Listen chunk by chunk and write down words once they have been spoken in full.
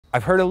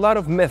I've heard a lot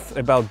of myths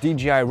about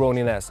DJI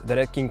Ronin-S, that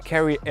it can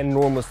carry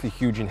enormously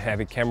huge and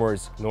heavy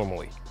cameras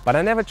normally. But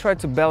I never tried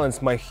to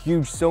balance my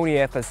huge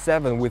Sony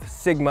FS7 with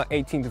Sigma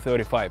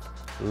 18-35.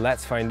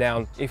 Let's find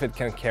out if it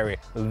can carry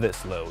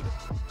this load.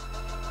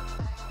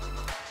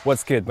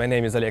 What's good? My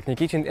name is Oleg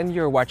Nikitin and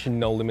you're watching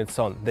No Limits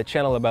On, the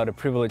channel about the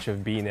privilege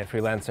of being a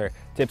freelancer,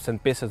 tips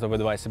and pieces of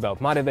advice about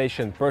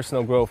motivation,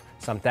 personal growth,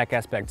 some tech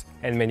aspects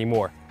and many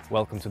more.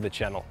 Welcome to the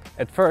channel.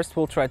 At first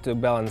we'll try to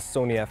balance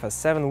Sony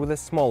FS7 with a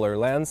smaller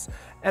lens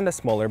and a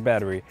smaller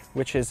battery,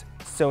 which is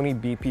Sony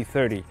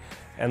BP30.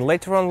 And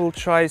later on we'll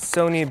try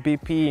Sony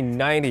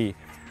BP90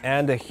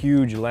 and a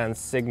huge lens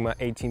Sigma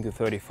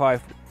 18-35,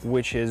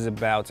 which is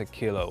about a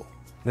kilo.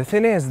 The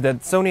thing is that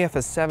Sony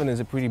FS7 is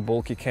a pretty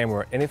bulky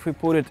camera, and if we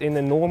put it in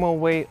a normal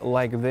way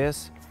like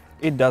this,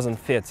 it doesn't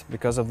fit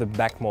because of the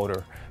back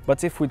motor.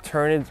 But if we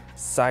turn it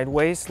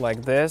sideways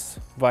like this,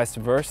 vice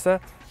versa,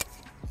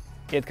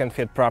 it can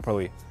fit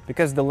properly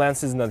because the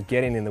lens is not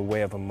getting in the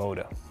way of a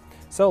motor.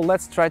 So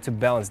let's try to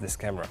balance this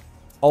camera.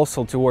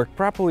 Also, to work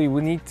properly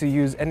we need to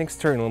use an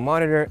external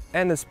monitor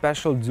and a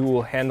special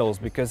dual handles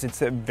because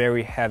it's a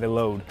very heavy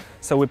load.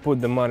 So we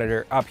put the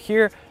monitor up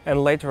here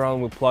and later on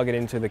we plug it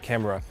into the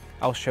camera.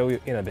 I'll show you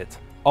in a bit.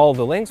 All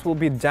the links will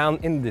be down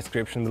in the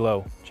description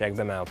below. Check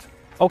them out.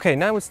 Okay,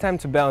 now it's time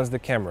to balance the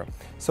camera.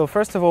 So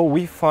first of all,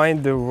 we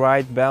find the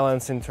right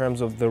balance in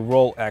terms of the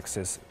roll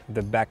axis,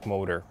 the back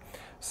motor.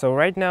 So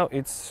right now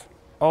it's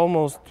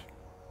almost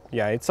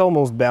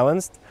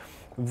balanced.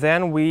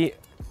 Then we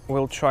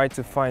will try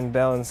to find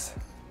balance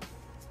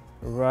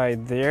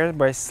right there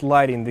by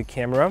sliding the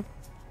camera.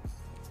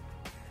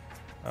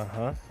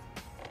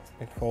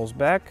 It falls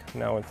back,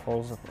 now it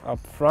falls up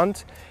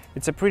front.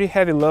 It's a pretty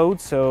heavy load,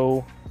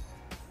 so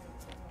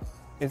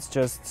it's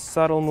just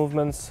subtle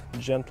movements,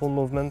 gentle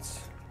movements.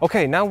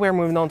 Okay, now we're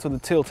moving on to the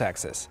tilt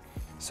axis.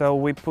 So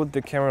we put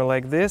the camera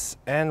like this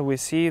and we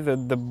see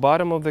that the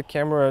bottom of the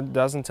camera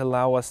doesn't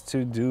allow us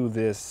to do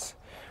this.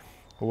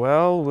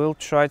 Well, we'll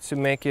try to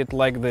make it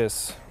like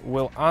this.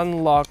 We'll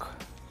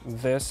unlock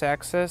this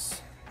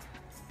axis,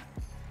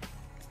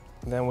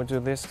 then we do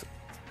this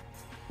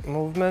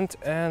movement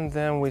and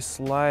then we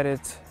slide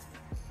it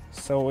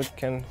so it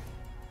can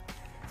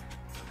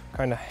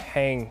kind of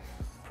hang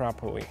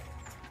properly.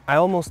 I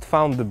almost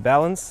found the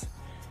balance,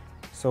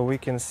 so we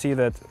can see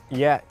that,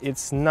 yeah,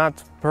 it's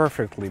not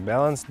perfectly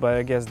balanced, but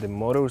I guess the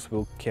motors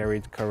will carry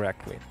it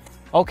correctly.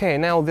 Okay,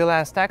 now the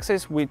last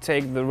axis, we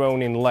take the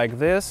Ronin like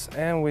this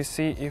and we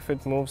see if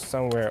it moves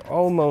somewhere.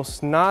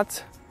 Almost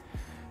not.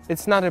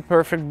 It's not a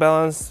perfect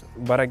balance,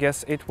 but I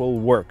guess it will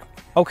work.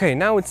 Okay,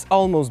 now it's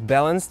almost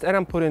balanced and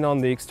I'm putting on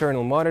the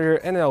external monitor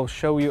and I'll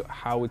show you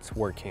how it's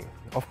working.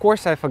 Of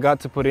course, I forgot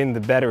to put in the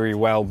battery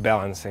while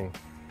balancing.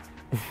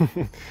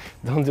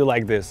 Don't do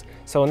like this.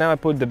 So now I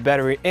put the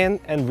battery in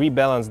and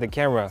rebalance the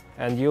camera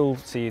and you'll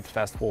see it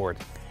fast forward.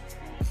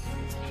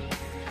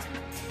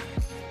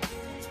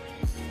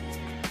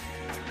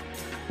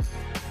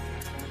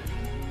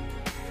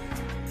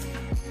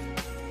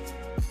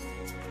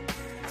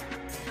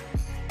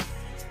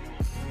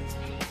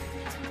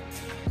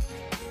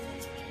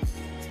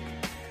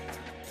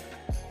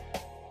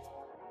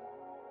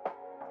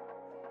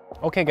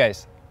 Okay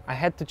guys, I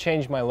had to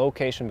change my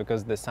location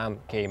because the sun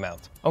came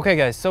out. Okay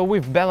guys, so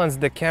we've balanced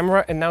the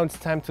camera and now it's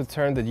time to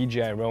turn the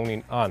DJI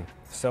Ronin on.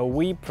 So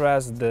we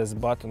press this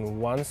button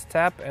once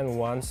tap and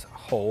once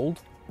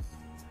hold.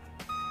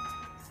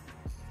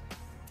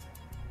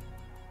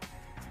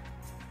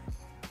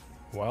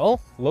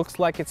 Well, looks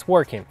like it's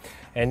working.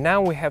 And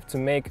now we have to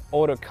make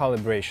auto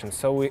calibration.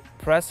 So we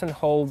press and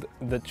hold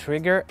the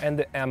trigger and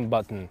the M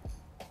button.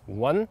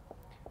 1,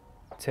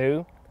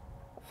 2,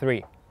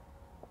 3.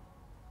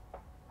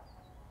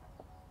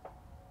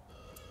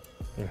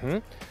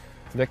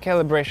 The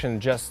calibration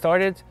just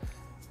started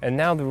and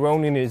now the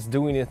Ronin is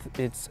doing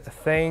its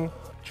thing,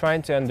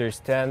 trying to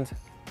understand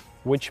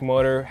which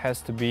motor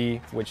has to be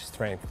which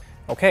strength.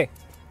 Okay,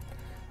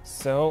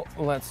 so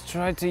let's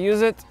try to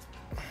use it.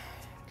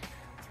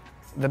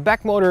 The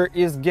back motor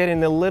is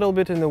getting a little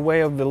bit in the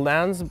way of the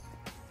lens,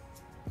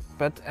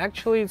 but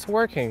actually it's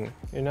working,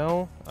 you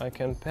know, I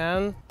can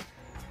pan.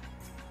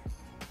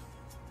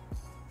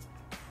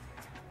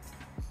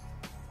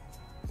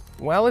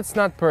 Well, it's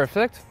not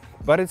perfect,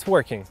 but it's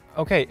working.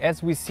 Okay,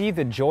 as we see,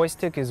 the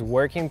joystick is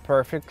working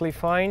perfectly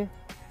fine.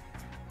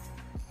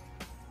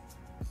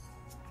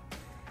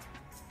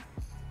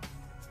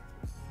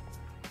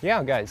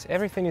 Yeah, guys,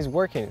 everything is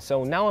working.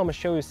 So now I'm gonna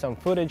show you some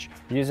footage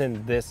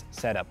using this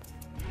setup.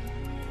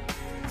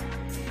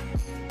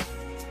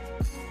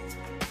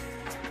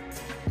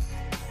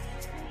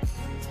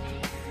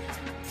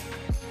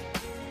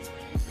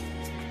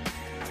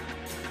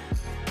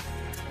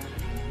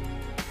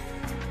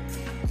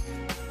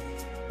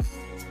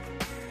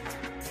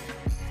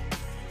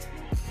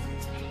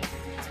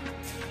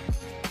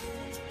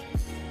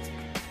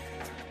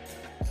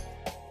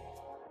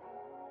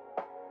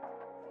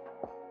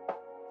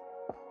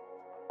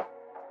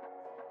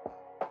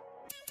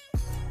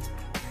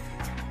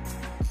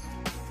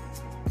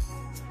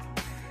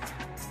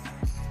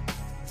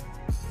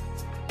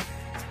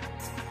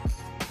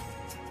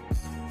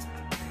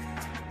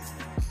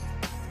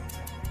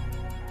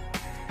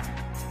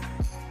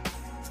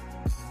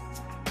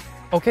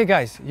 Okay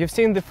guys, you've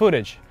seen the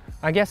footage.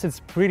 I guess it's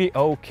pretty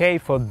okay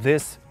for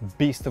this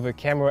beast of a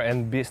camera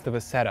and beast of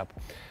a setup.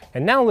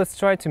 And now let's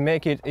try to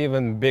make it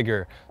even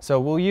bigger. So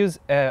we'll use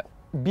a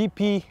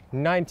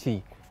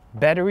BP90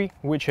 battery,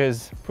 which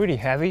is pretty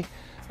heavy,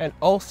 and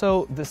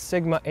also the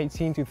Sigma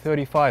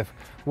 18-35,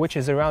 which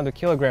is around a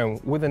kilogram,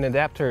 with an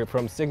adapter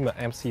from Sigma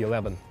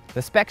MC11.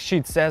 The spec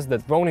sheet says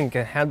that Ronin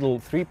can handle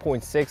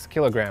 3.6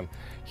 kilogram.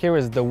 Here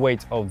is the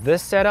weight of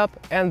this setup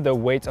and the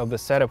weight of the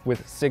setup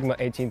with Sigma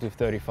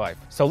 18-35.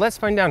 So let's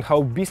find out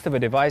how beast of a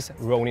device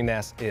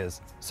Ronin-S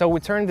is. So we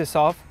turn this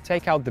off,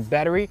 take out the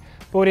battery,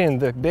 put in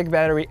the big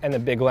battery and a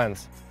big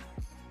lens.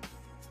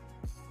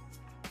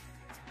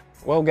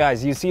 Well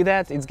guys, you see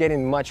that? It's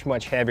getting much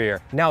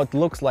heavier. Now it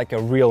looks like a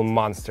real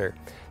monster.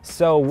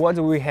 So what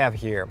do we have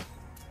here?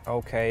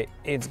 Okay,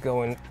 it's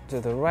going to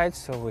the right,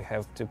 so we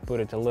have to put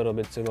it a little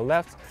bit to the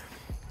left.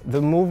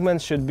 The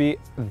movement should be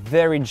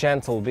very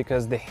gentle,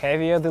 because the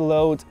heavier the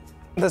load,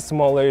 the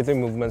smaller the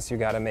movements you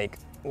gotta make.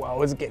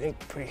 Wow, it's getting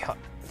pretty hot,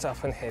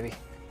 tough and heavy.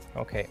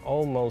 Okay,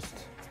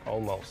 almost.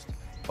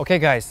 Okay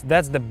guys,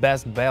 that's the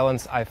best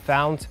balance I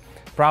found.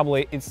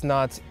 Probably it's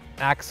not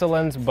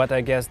excellent, but I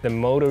guess the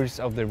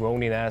motors of the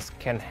Ronin-S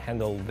can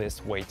handle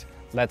this weight.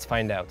 Let's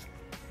find out.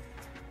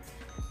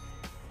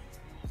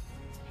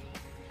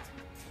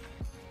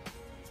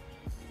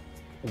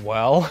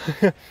 Well,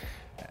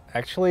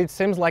 actually it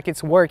seems like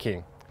it's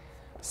working.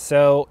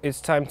 So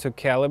it's time to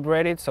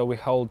calibrate it, so we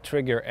hold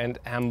trigger and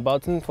M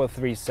button for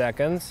 3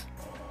 seconds.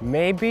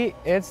 Maybe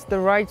it's the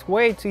right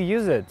way to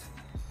use it.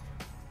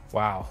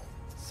 Wow,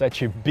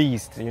 such a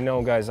beast. You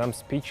know guys, I'm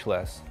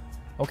speechless.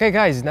 Okay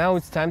guys, now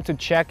it's time to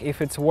check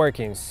if it's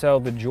working. So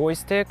the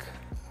joystick.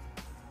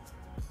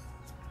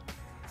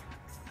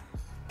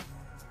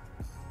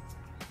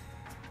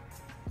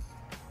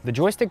 The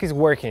joystick is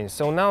working,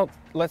 so now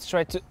let's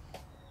try to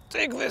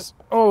take this.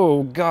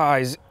 Oh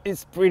guys,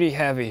 it's pretty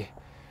heavy.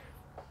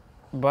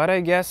 But I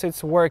guess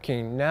it's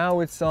working. Now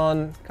it's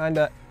on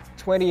kinda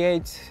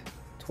 28,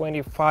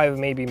 25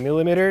 maybe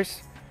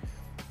millimeters.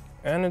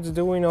 And it's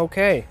doing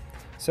okay.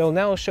 So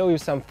now I'll show you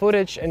some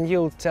footage and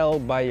you'll tell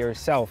by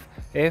yourself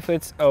if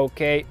it's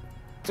okay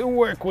to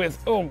work with.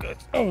 Oh good,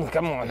 oh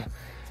come on.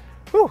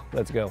 Whew,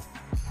 let's go.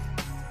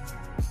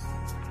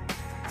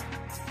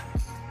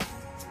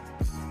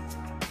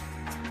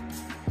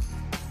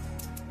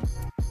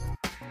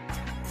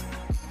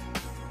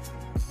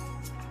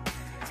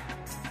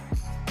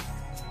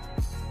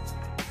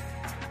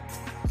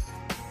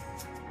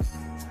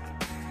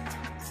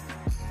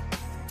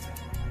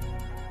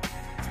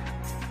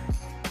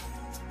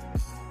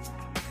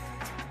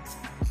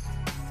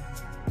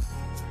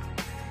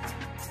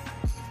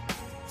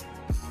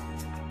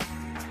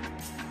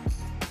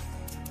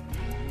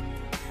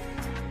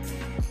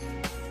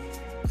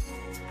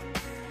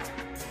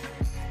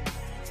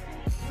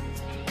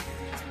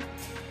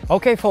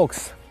 Okay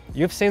folks,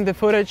 you've seen the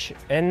footage,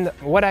 and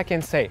what I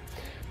can say,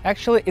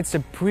 actually it's a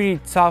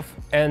pretty tough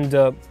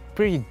and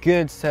pretty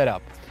good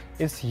setup.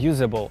 It's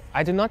usable.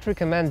 I do not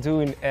recommend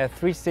doing a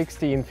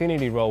 360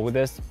 infinity roll with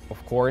this,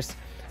 of course,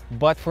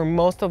 but for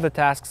most of the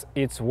tasks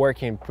it's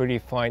working pretty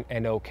fine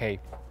and okay.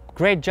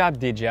 Great job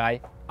DJI,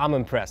 I'm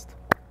impressed.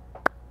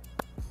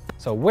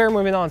 So we're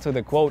moving on to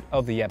the quote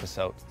of the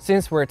episode.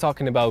 Since we're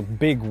talking about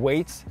big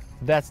weights,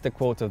 that's the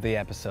quote of the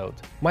episode.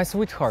 My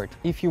sweetheart,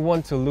 if you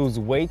want to lose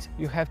weight,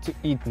 you have to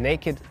eat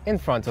naked in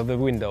front of the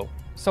window.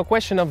 So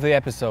question of the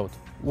episode,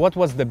 what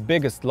was the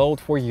biggest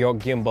load for your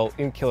gimbal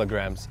in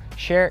kilograms?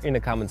 Share in the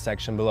comment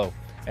section below.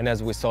 And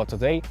as we saw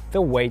today,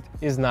 the weight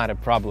is not a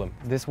problem.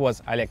 This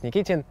was Oleg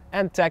Nikitin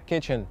and Tech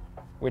Kitchen,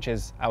 which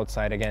is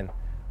outside again.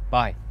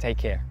 Bye, take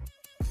care.